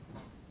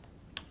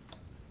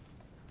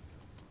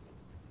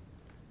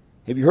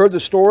Have you heard the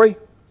story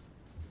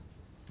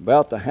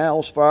about the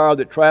house fire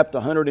that trapped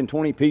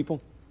 120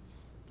 people?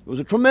 It was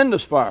a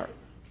tremendous fire.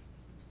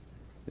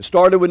 It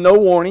started with no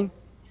warning.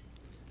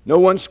 No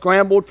one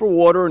scrambled for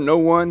water. No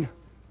one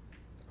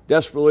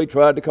desperately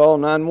tried to call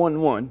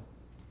 911.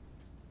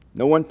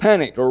 No one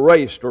panicked or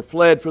raced or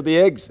fled for the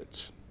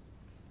exits.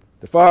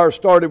 The fire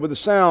started with a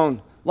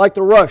sound like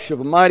the rush of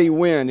a mighty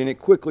wind, and it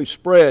quickly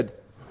spread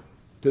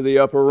to the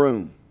upper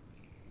room.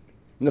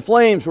 And the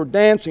flames were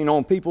dancing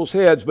on people's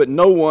heads, but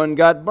no one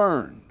got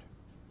burned.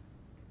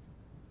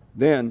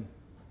 Then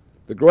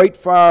the great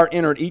fire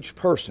entered each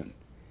person,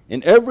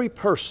 and every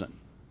person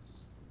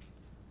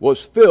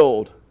was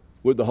filled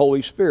with the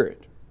Holy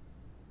Spirit.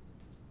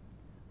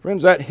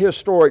 Friends, that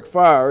historic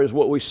fire is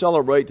what we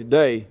celebrate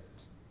today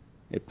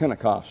at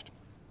Pentecost.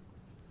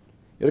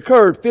 It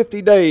occurred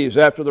 50 days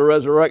after the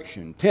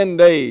resurrection, 10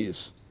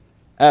 days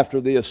after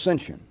the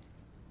ascension.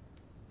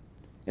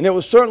 And it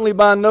was certainly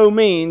by no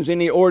means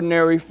any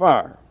ordinary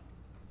fire.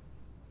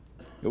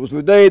 It was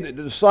the day that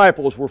the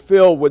disciples were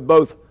filled with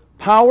both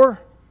power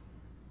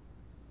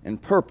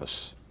and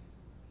purpose.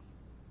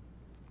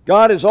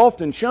 God has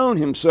often shown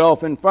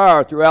Himself in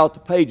fire throughout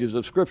the pages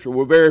of Scripture.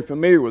 We're very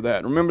familiar with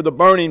that. Remember the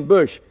burning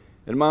bush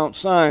at Mount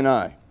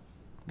Sinai.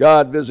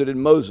 God visited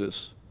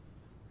Moses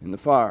in the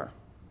fire.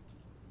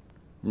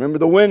 Remember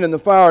the wind and the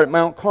fire at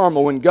Mount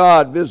Carmel when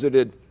God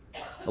visited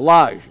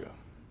Elijah.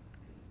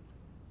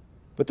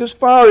 But this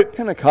fire at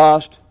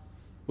Pentecost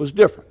was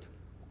different.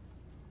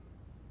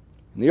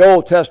 In the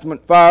Old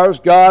Testament fires,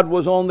 God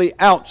was on the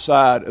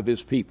outside of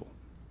His people.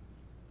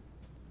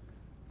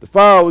 The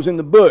fire was in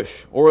the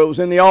bush or it was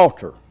in the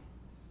altar.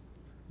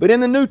 But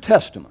in the New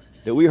Testament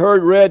that we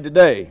heard read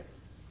today,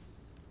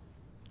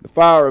 the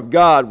fire of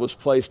God was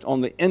placed on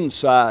the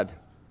inside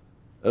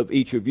of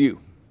each of you,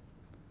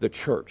 the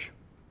church.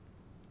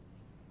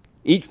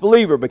 Each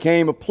believer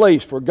became a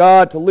place for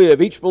God to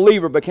live. Each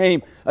believer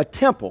became a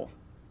temple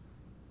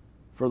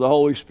for the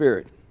Holy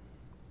Spirit.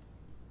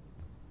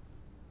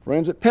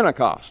 Friends, at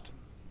Pentecost,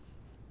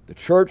 the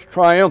church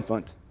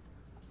triumphant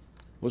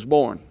was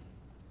born.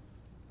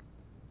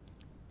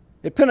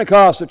 At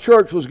Pentecost, the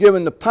church was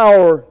given the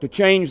power to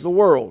change the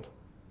world.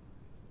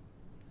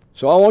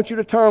 So I want you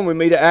to turn with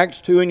me to Acts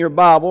 2 in your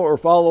Bible or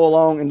follow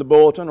along in the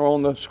bulletin or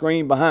on the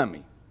screen behind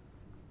me.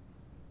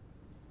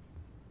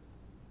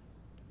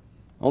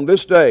 On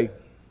this day,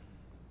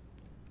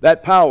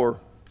 that power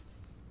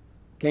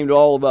came to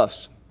all of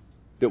us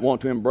that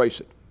want to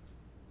embrace it.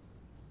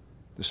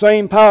 The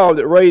same power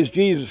that raised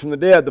Jesus from the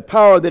dead, the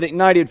power that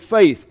ignited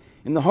faith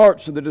in the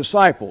hearts of the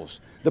disciples,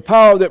 the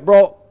power that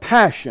brought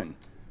passion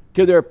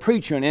to their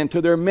preaching and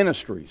to their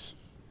ministries,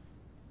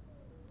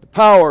 the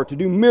power to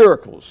do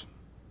miracles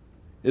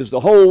as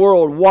the whole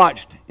world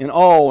watched in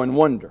awe and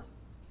wonder.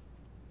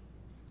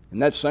 And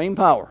that same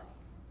power,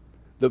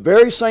 the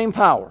very same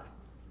power,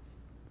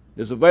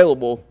 is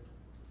available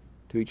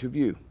to each of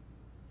you,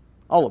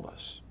 all of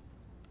us.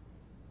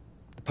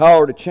 The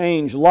power to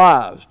change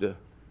lives, to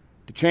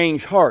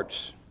change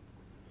hearts,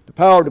 the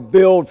power to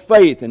build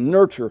faith and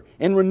nurture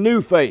and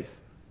renew faith,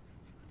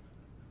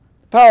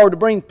 the power to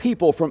bring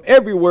people from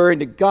everywhere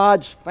into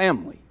God's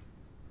family.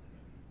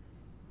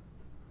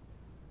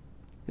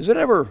 Has it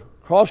ever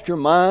crossed your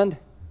mind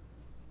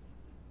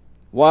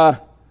why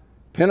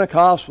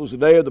Pentecost was the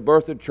day of the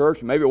birth of the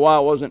church, maybe why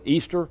it wasn't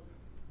Easter?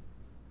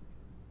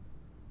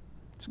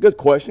 It's a good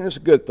question. It's a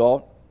good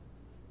thought.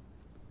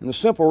 And the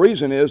simple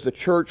reason is the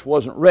church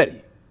wasn't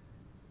ready.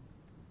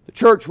 The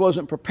church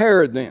wasn't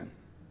prepared then.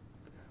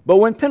 But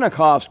when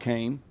Pentecost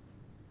came,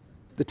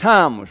 the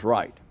time was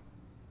right.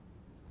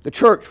 The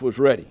church was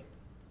ready.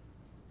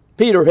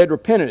 Peter had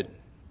repented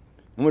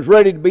and was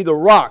ready to be the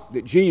rock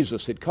that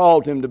Jesus had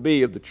called him to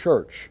be of the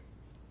church.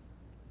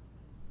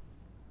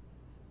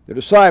 The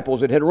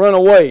disciples that had run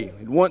away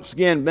had once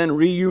again been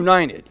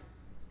reunited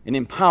and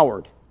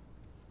empowered.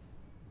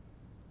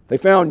 They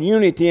found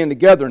unity and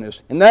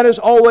togetherness, and that is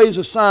always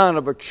a sign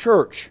of a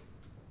church,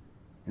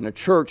 and a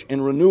church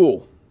in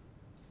renewal.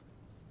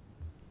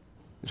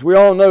 As we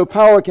all know,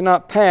 power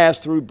cannot pass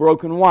through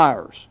broken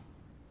wires.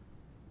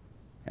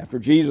 After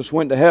Jesus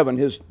went to heaven,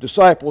 His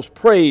disciples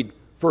prayed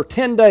for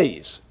 10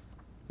 days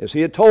as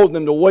He had told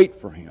them to wait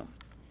for Him.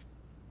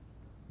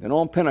 Then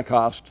on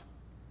Pentecost,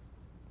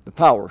 the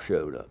power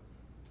showed up.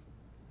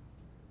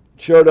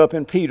 It showed up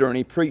in Peter, and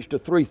he preached to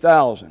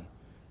 3,000.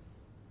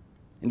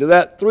 And to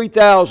that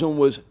 3,000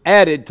 was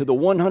added to the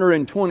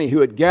 120 who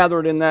had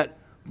gathered in that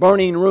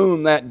burning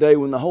room that day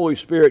when the Holy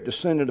Spirit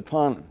descended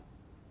upon them.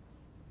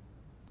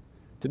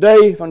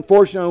 Today,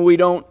 unfortunately, we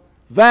don't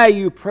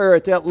value prayer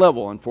at that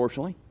level,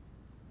 unfortunately.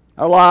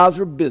 Our lives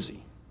are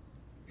busy.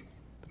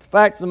 But the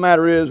fact of the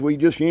matter is we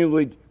just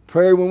usually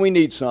pray when we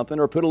need something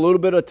or put a little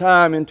bit of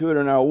time into it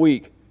in our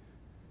week.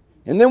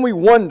 And then we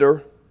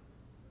wonder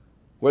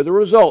where the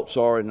results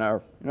are in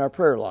our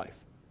prayer life.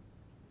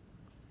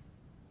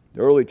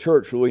 The early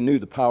church really knew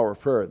the power of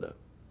prayer, though.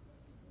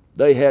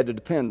 They had to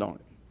depend on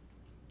it.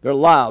 Their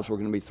lives were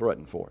going to be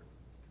threatened for it.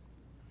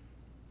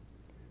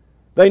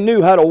 They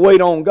knew how to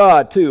wait on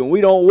God, too, and we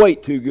don't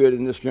wait too good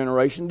in this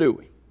generation, do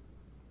we?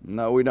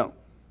 No, we don't.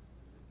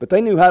 But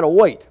they knew how to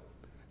wait.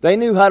 They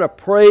knew how to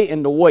pray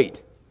and to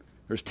wait.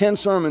 There's 10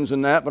 sermons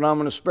in that, but I'm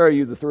going to spare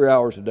you the 3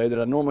 hours a day that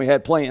I normally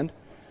had planned.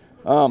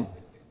 It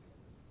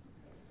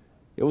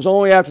was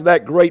only after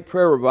that great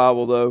prayer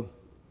revival, though,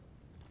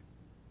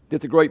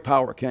 that the great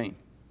power came.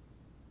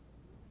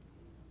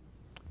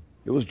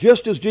 It was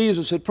just as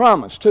Jesus had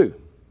promised, too.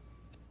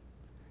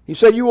 He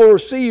said, "You will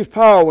receive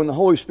power when the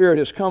Holy Spirit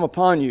has come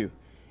upon you,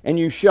 and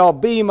you shall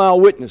be my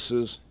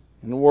witnesses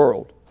in the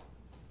world."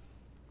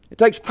 It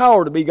takes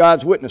power to be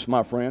God's witness,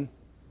 my friend,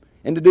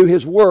 and to do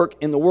His work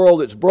in the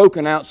world that's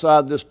broken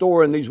outside this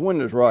door and these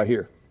windows right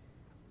here.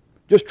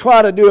 Just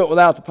try to do it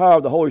without the power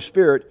of the Holy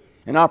Spirit,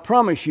 and I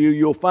promise you,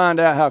 you'll find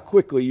out how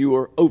quickly you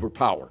are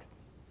overpowered.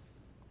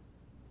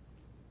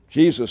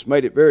 Jesus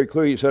made it very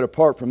clear. He said,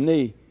 "Apart from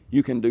me,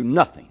 you can do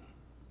nothing."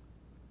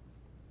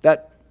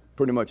 That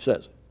pretty much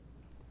says it.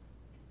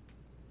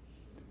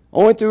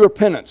 Only through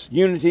repentance,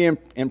 unity,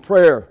 and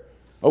prayer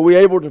are we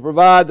able to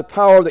provide the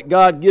power that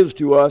God gives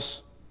to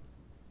us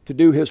to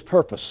do His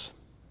purpose.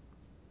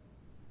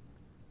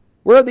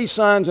 Where are these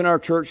signs in our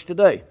church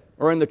today,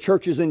 or in the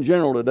churches in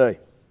general today?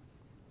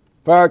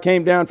 Fire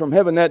came down from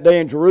heaven that day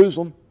in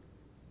Jerusalem.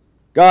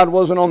 God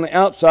wasn't on the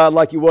outside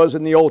like He was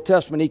in the Old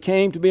Testament. He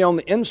came to be on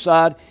the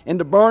inside and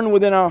to burn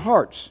within our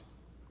hearts.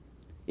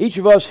 Each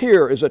of us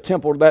here is a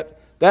temple to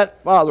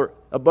that Father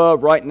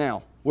above right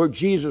now, where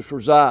Jesus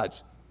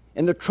resides.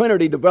 And the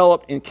Trinity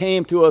developed and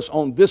came to us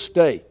on this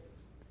day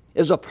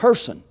as a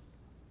person,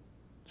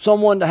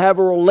 someone to have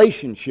a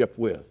relationship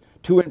with,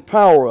 to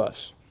empower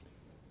us.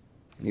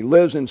 And He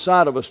lives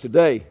inside of us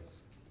today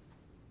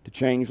to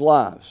change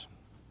lives.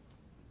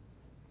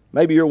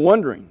 Maybe you're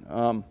wondering,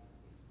 well,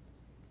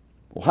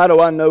 how do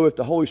I know if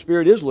the Holy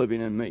Spirit is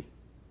living in me?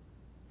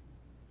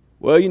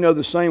 Well, you know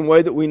the same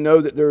way that we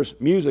know that there's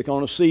music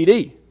on a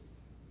CD.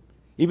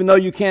 Even though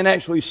you can't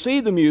actually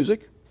see the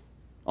music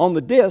on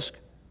the disc,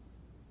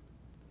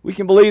 we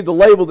can believe the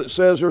label that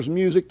says there's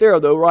music there,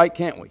 though, right,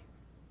 can't we?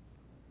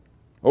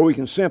 Or we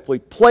can simply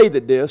play the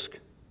disc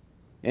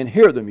and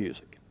hear the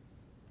music.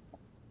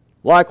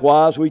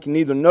 Likewise, we can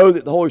either know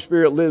that the Holy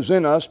Spirit lives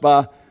in us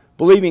by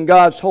believing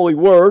God's holy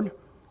word,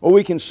 or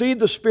we can see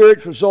the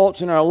Spirit's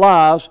results in our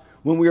lives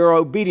when we are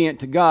obedient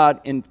to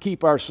God and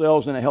keep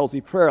ourselves in a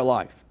healthy prayer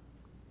life.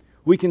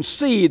 We can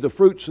see the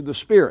fruits of the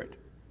Spirit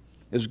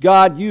as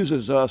God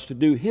uses us to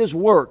do His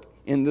work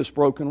in this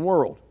broken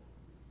world.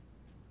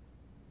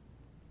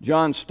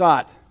 John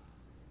Stott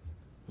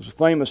was a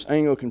famous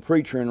Anglican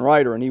preacher and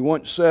writer, and he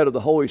once said of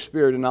the Holy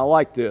Spirit, and I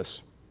like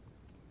this,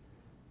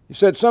 he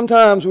said,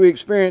 "Sometimes we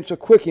experience a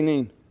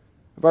quickening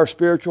of our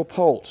spiritual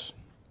pulse,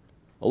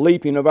 a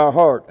leaping of our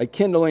heart, a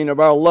kindling of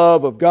our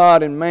love of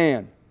God and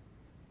man,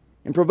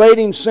 and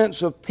pervading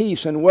sense of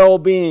peace and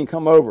well-being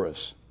come over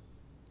us.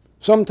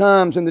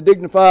 Sometimes in the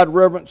dignified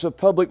reverence of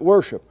public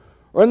worship,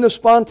 or in the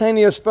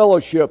spontaneous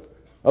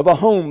fellowship of a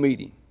home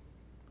meeting,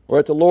 or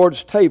at the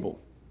Lord's table,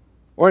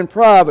 or in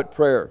private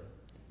prayer,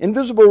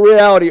 invisible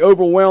reality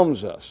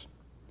overwhelms us.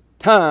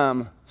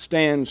 Time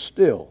stands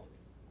still.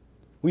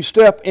 We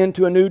step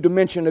into a new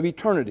dimension of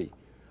eternity.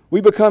 We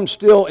become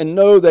still and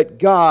know that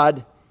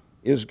God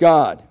is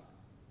God.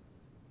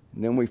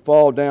 And then we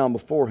fall down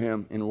before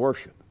Him in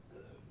worship."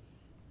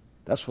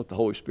 That's what the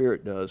Holy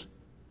Spirit does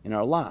in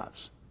our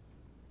lives.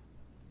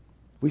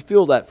 We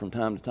feel that from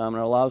time to time in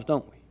our lives,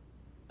 don't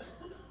we?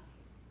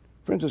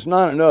 Friends, it's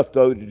not enough,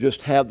 though, to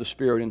just have the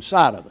Spirit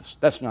inside of us.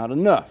 That's not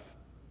enough.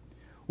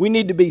 We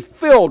need to be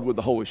filled with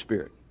the Holy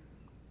Spirit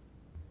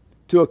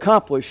to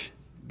accomplish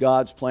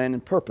God's plan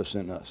and purpose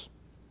in us.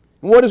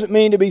 And what does it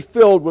mean to be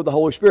filled with the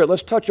Holy Spirit?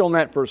 Let's touch on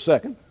that for a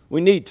second.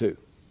 We need to.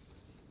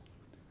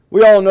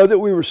 We all know that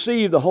we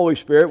receive the Holy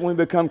Spirit when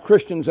we become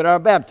Christians at our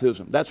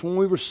baptism. That's when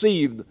we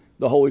receive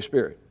the Holy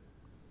Spirit.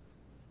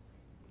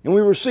 And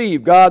we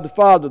receive God the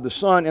Father, the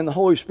Son, and the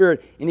Holy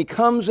Spirit. And He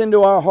comes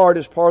into our heart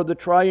as part of the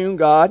triune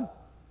God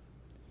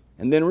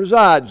and then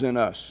resides in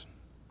us.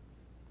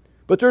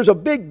 But there's a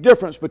big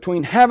difference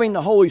between having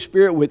the Holy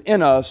Spirit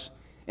within us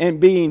and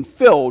being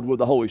filled with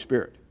the Holy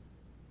Spirit.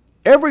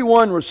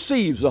 Everyone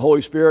receives the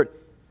Holy Spirit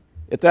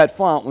at that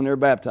font when they're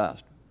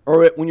baptized,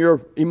 or when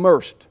you're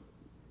immersed.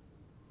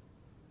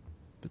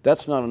 But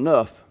that's not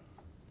enough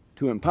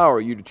to empower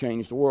you to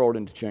change the world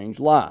and to change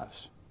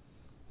lives.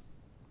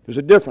 There's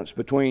a difference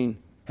between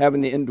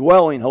having the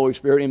indwelling Holy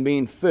Spirit and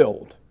being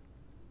filled.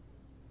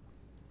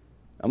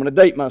 I'm going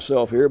to date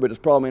myself here, but it's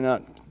probably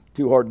not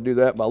too hard to do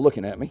that by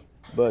looking at me.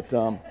 But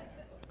there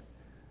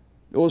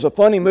was a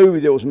funny movie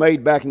that was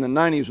made back in the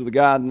 90s with a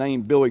guy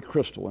named Billy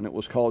Crystal, and it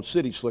was called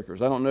City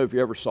Slickers. I don't know if you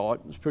ever saw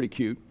it. It was pretty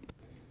cute.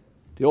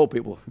 The old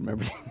people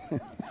remember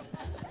it.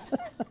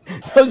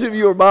 Those of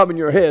you who are bobbing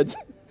your heads.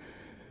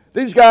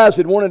 These guys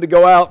had wanted to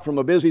go out from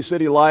a busy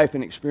city life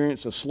and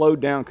experience a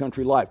slowed down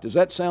country life. Does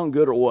that sound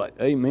good or what?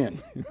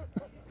 Amen.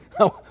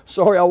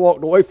 Sorry I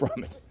walked away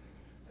from it.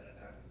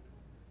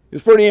 It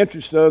was pretty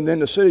interesting. And then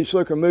the City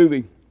Slicker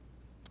movie,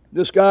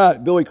 this guy,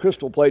 Billy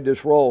Crystal, played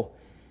this role.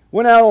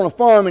 Went out on a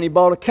farm and he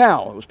bought a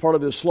cow. It was part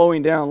of his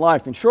slowing down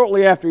life. And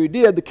shortly after he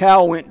did, the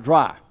cow went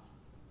dry.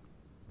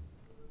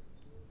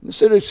 The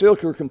city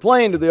slicker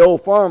complained to the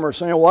old farmer,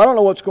 saying, well, I don't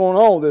know what's going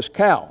on with this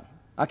cow.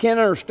 I can't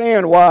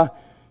understand why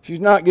she's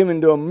not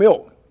giving to him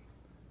milk.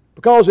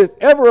 Because if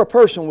ever a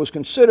person was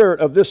considerate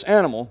of this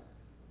animal,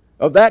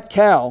 of that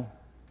cow,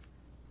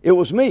 it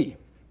was me.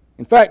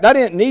 In fact, I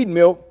didn't need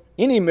milk,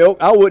 any milk,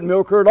 I wouldn't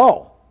milk her at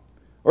all.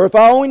 Or if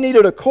I only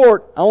needed a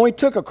quart, I only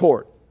took a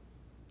quart.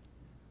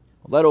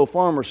 Well, that old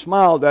farmer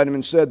smiled at him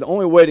and said, the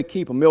only way to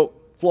keep a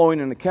milk flowing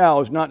in the cow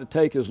is not to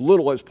take as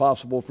little as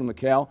possible from the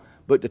cow,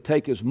 but to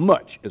take as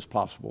much as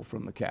possible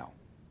from the cow.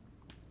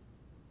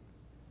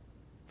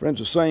 Friends,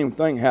 the same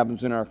thing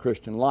happens in our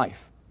Christian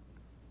life.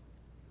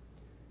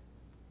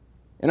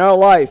 In our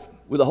life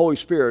with the Holy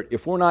Spirit,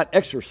 if we're not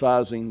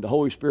exercising the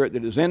Holy Spirit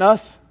that is in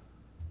us,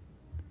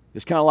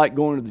 it's kind of like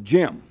going to the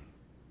gym.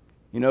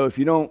 You know, if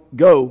you don't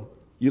go,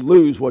 you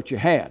lose what you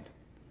had.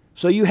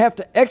 So you have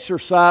to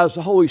exercise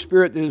the Holy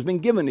Spirit that has been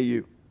given to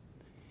you.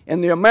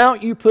 And the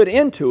amount you put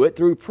into it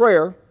through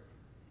prayer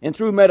and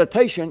through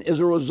meditation is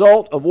a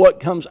result of what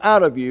comes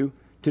out of you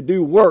to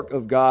do work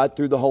of God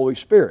through the Holy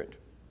Spirit.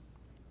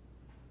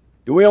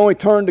 Do we only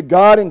turn to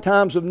God in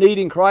times of need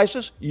and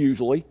crisis?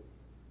 Usually.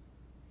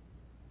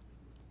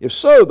 If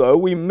so, though,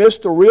 we miss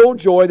the real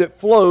joy that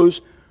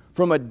flows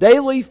from a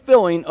daily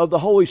filling of the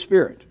Holy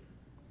Spirit.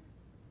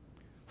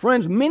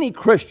 Friends, many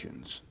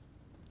Christians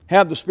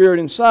have the Spirit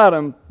inside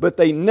them, but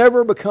they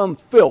never become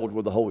filled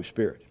with the Holy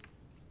Spirit.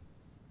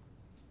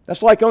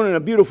 That's like owning a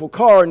beautiful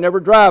car and never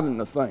driving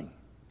the thing.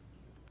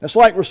 That's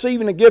like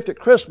receiving a gift at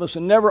Christmas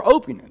and never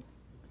opening it.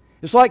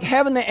 It's like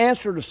having the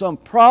answer to some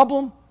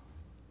problem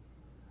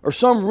or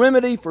some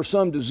remedy for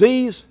some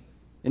disease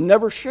and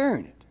never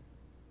sharing it,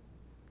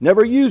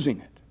 never using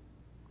it.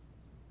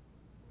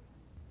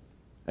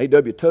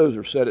 A.W.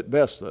 Tozer said it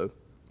best, though.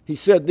 He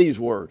said these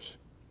words,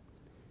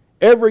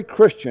 every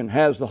Christian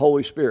has the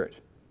Holy Spirit,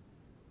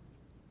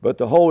 but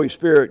the Holy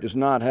Spirit does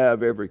not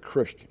have every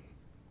Christian.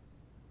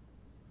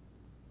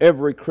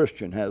 Every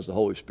Christian has the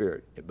Holy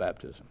Spirit at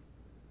baptism,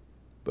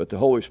 but the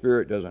Holy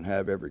Spirit doesn't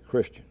have every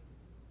Christian.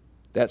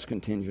 That's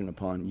contingent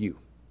upon you,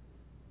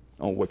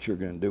 on what you're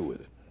going to do with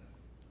it.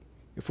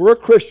 If we're a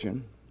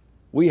Christian,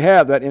 we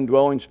have that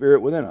indwelling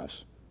Spirit within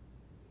us.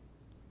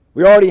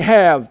 We already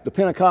have the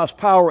Pentecost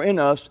power in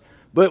us,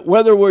 but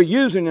whether we're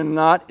using it or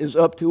not is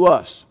up to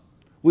us.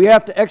 We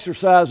have to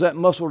exercise that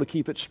muscle to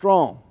keep it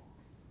strong.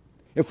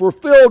 If we're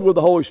filled with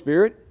the Holy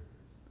Spirit,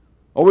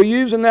 are we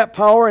using that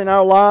power in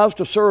our lives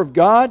to serve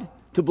God,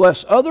 to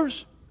bless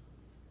others?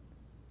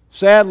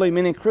 Sadly,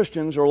 many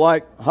Christians are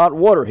like a hot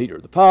water heater.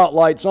 The pilot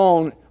light's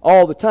on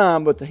all the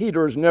time, but the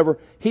heater is never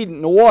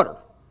heating the water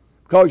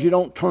because you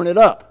don't turn it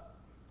up.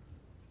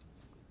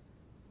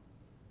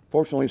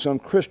 Fortunately, some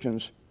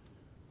Christians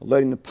are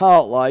letting the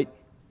pilot light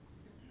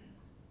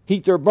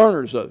heat their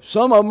burners, though.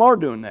 Some of them are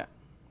doing that.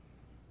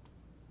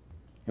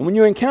 And when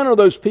you encounter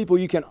those people,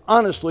 you can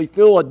honestly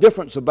feel a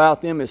difference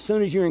about them as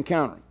soon as you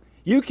encounter them.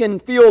 You can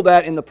feel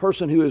that in the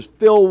person who is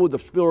filled with the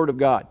Spirit of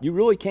God. You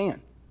really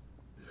can.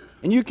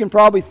 And you can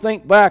probably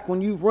think back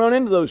when you've run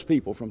into those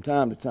people from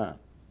time to time.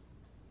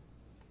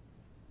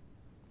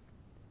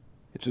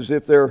 It's as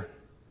if they're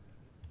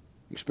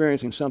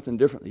experiencing something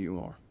different than you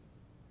are.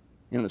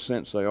 In a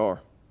sense, they are.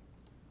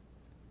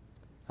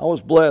 I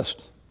was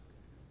blessed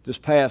this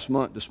past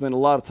month to spend a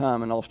lot of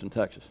time in Austin,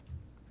 Texas,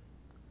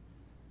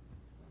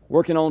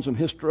 working on some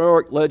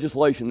historic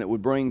legislation that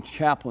would bring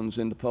chaplains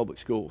into public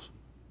schools.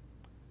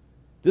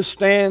 This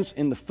stands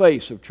in the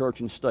face of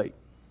church and state.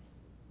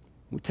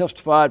 We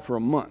testified for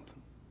a month.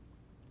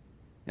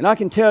 And I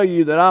can tell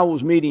you that I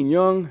was meeting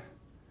young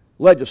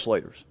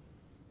legislators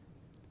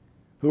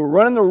who were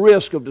running the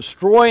risk of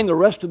destroying the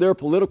rest of their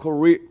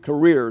political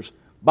careers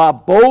by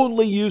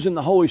boldly using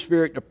the Holy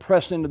Spirit to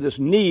press into this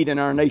need in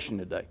our nation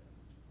today.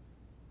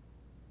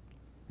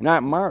 And I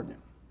admired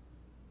them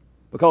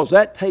because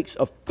that takes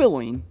a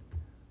filling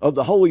of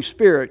the Holy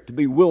Spirit to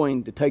be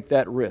willing to take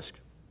that risk.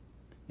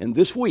 And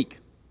this week,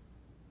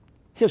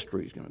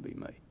 history is going to be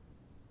made.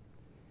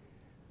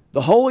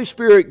 The Holy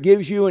Spirit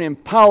gives you and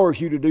empowers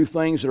you to do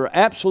things that are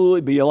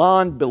absolutely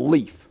beyond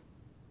belief.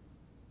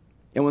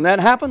 And when that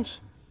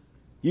happens,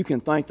 you can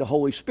thank the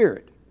Holy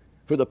Spirit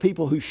for the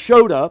people who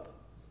showed up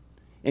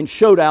and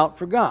showed out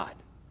for God.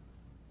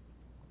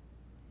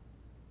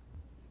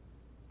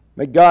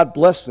 May God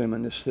bless them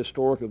in this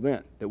historic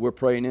event that we're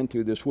praying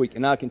into this week.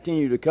 And I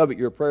continue to covet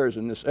your prayers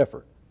in this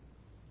effort.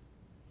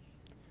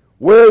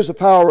 Where is the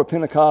power of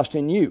Pentecost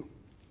in you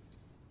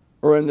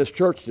or in this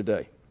church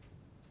today?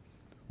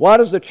 Why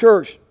does the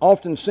church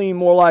often seem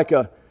more like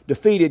a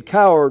defeated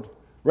coward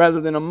rather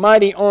than a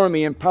mighty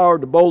army empowered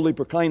to boldly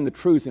proclaim the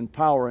truth in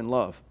power and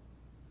love?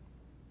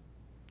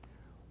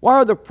 Why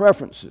are the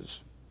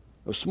preferences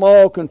of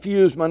small,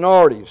 confused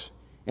minorities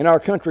in our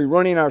country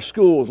running our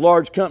schools,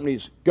 large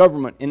companies,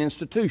 government, and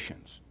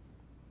institutions?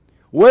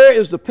 Where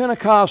is the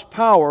Pentecost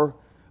power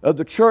of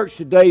the church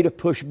today to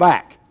push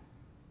back?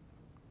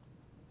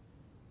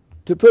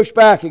 To push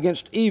back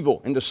against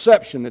evil and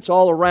deception that's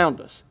all around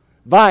us,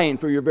 vying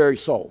for your very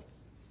soul.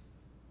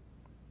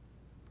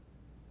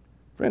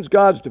 Friends,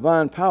 God's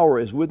divine power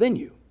is within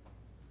you.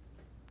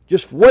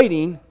 just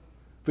waiting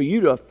for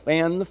you to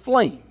fan the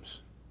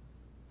flames.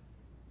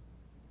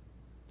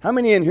 How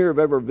many in here have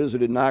ever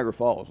visited Niagara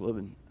Falls?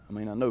 I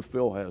know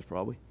Phil has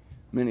probably.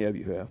 Many of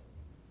you have.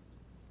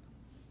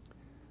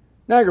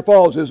 Niagara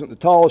Falls isn't the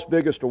tallest,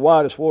 biggest, or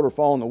widest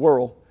waterfall in the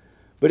world,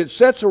 but it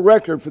sets a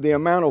record for the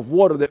amount of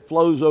water that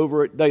flows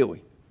over it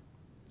daily.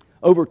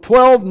 Over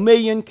 12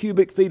 million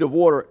cubic feet of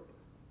water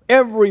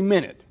every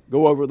minute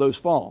go over those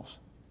falls.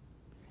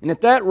 And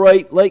at that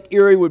rate, Lake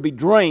Erie would be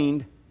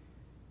drained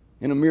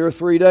in a mere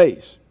 3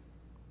 days.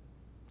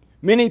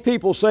 Many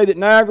people say that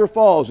Niagara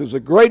Falls is the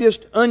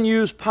greatest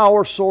unused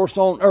power source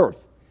on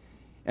earth.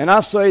 And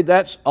I say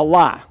that's a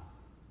lie.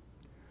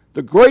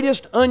 The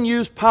greatest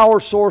unused power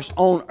source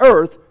on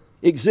earth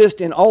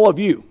exists in all of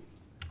you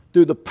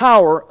through the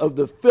power of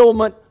the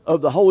filament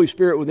of the Holy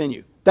Spirit within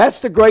you.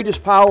 That's the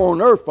greatest power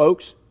on earth,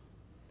 folks.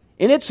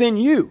 And it's in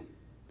you.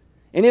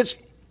 And it's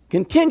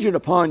contingent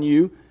upon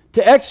you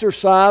to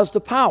exercise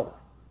the power.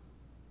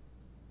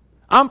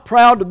 I'm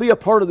proud to be a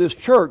part of this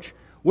church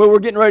where we're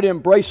getting ready to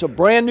embrace a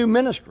brand new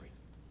ministry.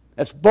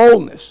 That's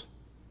boldness.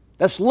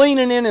 That's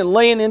leaning in and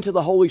laying into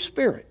the Holy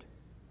Spirit.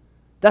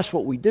 That's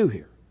what we do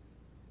here.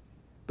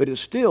 But it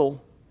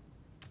still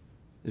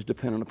is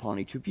dependent upon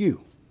each of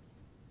you.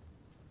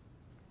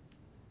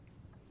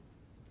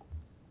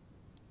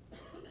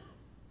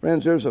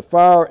 Friends, there's a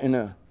fire and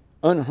an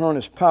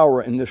unharnessed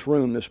power in this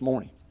room this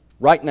morning,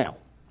 right now.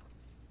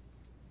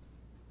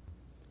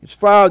 It's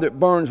fire that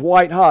burns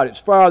white hot. It's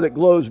fire that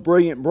glows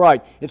brilliant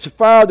bright. It's a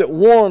fire that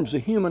warms the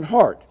human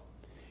heart.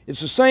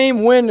 It's the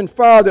same wind and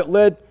fire that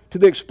led to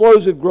the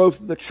explosive growth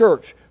of the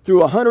church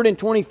through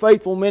 120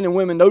 faithful men and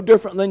women, no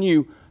different than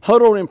you,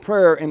 huddled in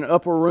prayer in an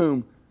upper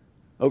room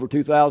over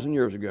 2,000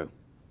 years ago.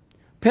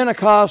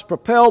 Pentecost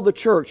propelled the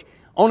church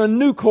on a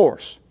new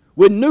course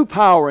with new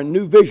power and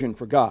new vision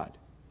for God.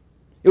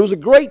 It was a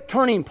great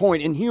turning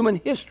point in human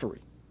history.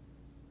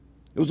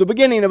 It was the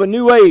beginning of a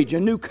new age, a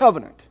new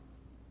covenant.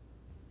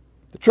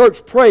 The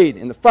church prayed,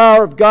 and the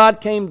fire of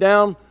God came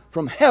down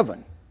from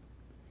heaven,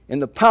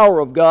 and the power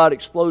of God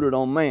exploded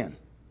on man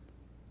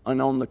and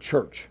on the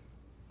church.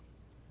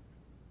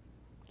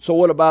 So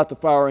what about the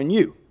fire in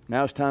you?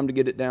 Now it's time to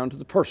get it down to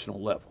the personal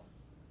level.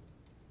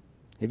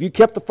 Have you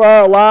kept the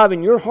fire alive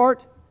in your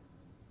heart,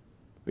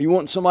 or you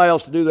want somebody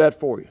else to do that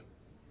for you?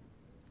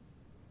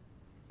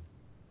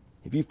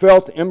 Have you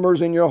felt the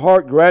embers in your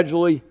heart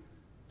gradually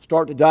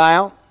start to die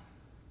out?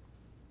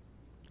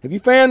 Have you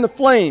fanned the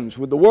flames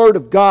with the Word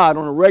of God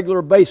on a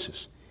regular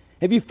basis?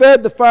 Have you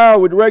fed the fire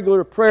with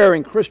regular prayer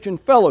and Christian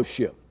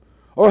fellowship?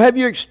 Or have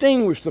you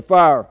extinguished the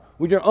fire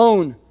with your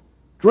own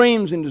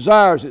dreams and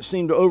desires that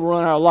seem to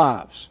overrun our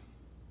lives?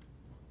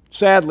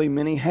 Sadly,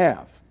 many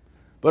have,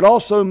 but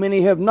also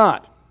many have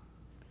not.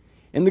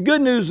 And the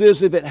good news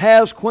is, if it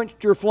has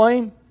quenched your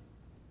flame,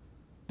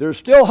 there's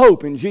still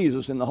hope in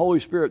Jesus and the Holy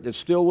Spirit that's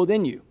still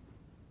within you,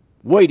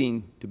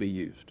 waiting to be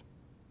used.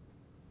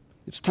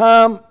 It's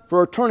time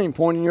for a turning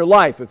point in your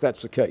life, if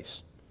that's the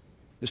case.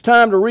 It's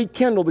time to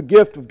rekindle the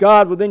gift of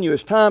God within you.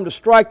 It's time to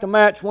strike the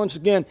match once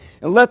again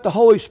and let the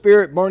Holy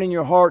Spirit burn in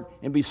your heart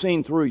and be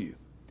seen through you.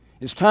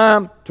 It's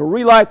time to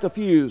relight the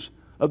fuse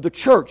of the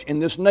church in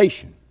this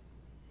nation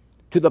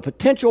to the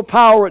potential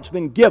power it's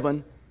been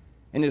given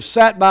and has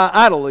sat by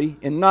idly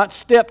and not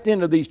stepped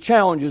into these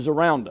challenges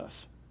around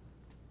us.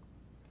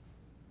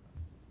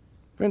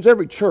 Friends,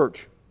 every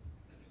church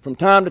from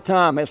time to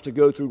time has to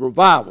go through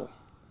revival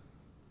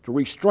to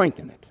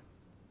re-strengthen it,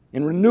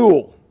 and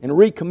renewal and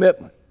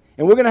recommitment.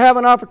 And we're going to have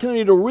an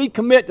opportunity to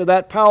recommit to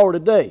that power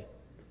today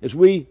as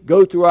we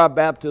go through our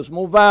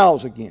baptismal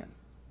vows again.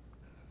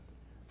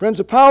 Friends,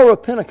 the power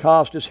of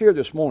Pentecost is here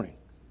this morning.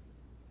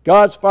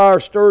 God's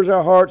fire stirs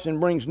our hearts and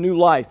brings new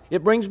life.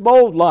 It brings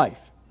bold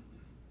life.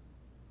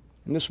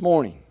 And this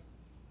morning,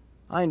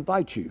 I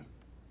invite you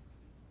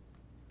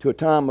to a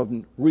time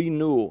of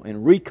renewal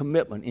and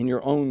recommitment in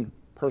your own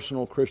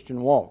personal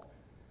Christian walk.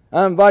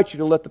 I invite you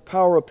to let the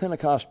power of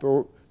Pentecost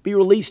be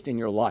released in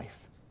your life.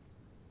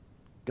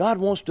 God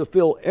wants to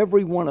fill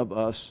every one of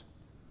us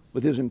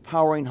with His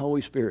empowering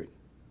Holy Spirit.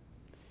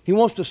 He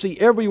wants to see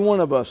every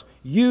one of us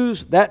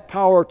use that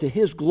power to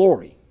His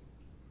glory.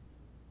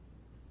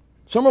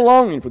 Some are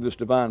longing for this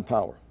divine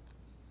power,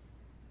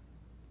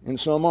 and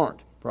some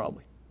aren't,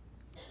 probably.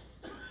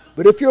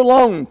 But if you're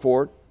longing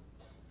for it,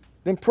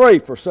 then pray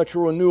for such a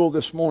renewal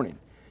this morning.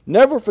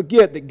 Never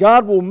forget that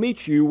God will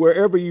meet you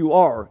wherever you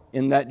are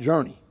in that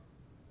journey.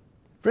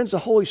 Friends, the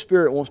Holy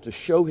Spirit wants to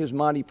show His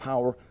mighty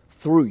power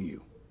through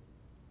you.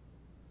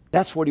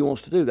 That's what He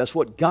wants to do. That's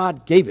what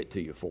God gave it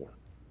to you for.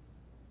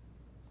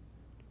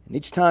 And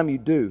each time you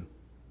do,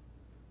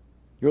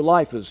 your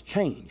life is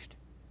changed.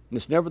 And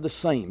it's never the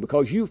same,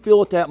 because you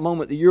feel at that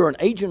moment that you're an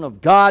agent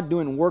of God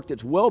doing work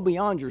that's well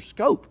beyond your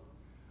scope,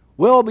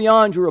 well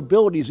beyond your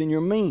abilities and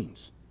your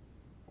means.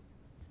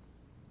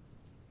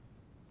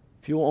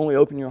 If you will only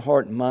open your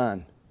heart and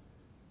mind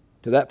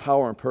to that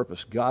power and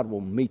purpose, God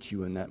will meet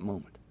you in that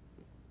moment,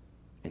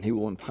 and He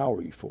will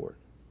empower you for it.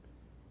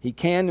 He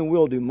can and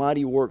will do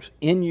mighty works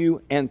in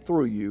you and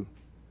through you,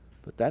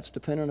 but that's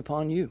dependent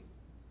upon you.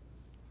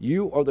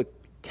 You are the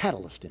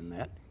catalyst in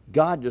that.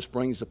 God just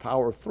brings the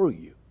power through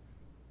you.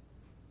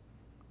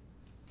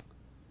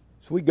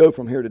 So we go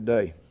from here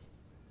today.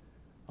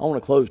 I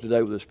want to close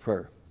today with this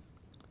prayer.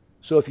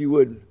 So if you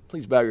would,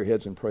 please bow your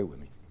heads and pray with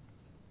me.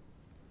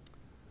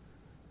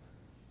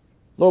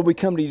 Lord, we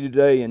come to you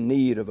today in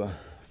need of a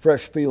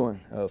fresh filling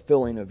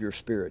of your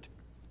Spirit.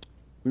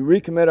 We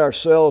recommit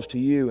ourselves to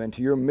you and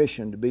to your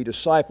mission to be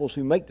disciples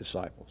who make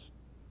disciples.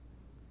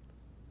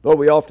 Lord,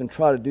 we often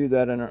try to do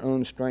that in our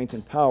own strength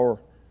and power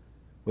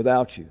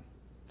without you.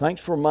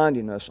 Thanks for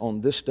reminding us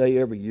on this day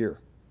every year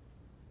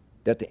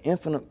that the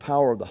infinite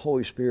power of the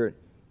Holy Spirit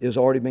has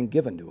already been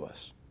given to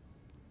us.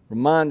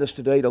 Remind us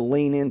today to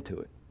lean into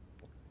it.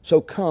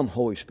 So come,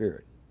 Holy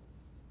Spirit,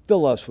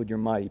 fill us with your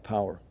mighty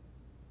power.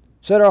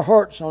 Set our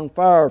hearts on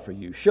fire for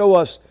you. Show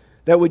us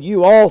that with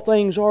you all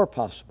things are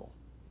possible.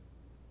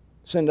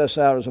 Send us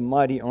out as a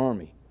mighty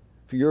army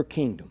for your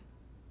kingdom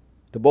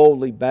to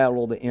boldly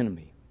battle the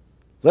enemy.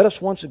 Let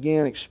us once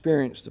again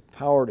experience the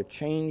power to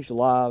change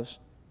lives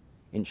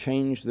and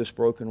change this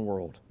broken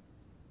world.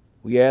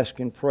 We ask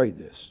and pray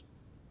this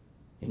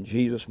in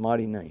Jesus'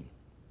 mighty name.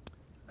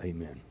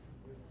 Amen.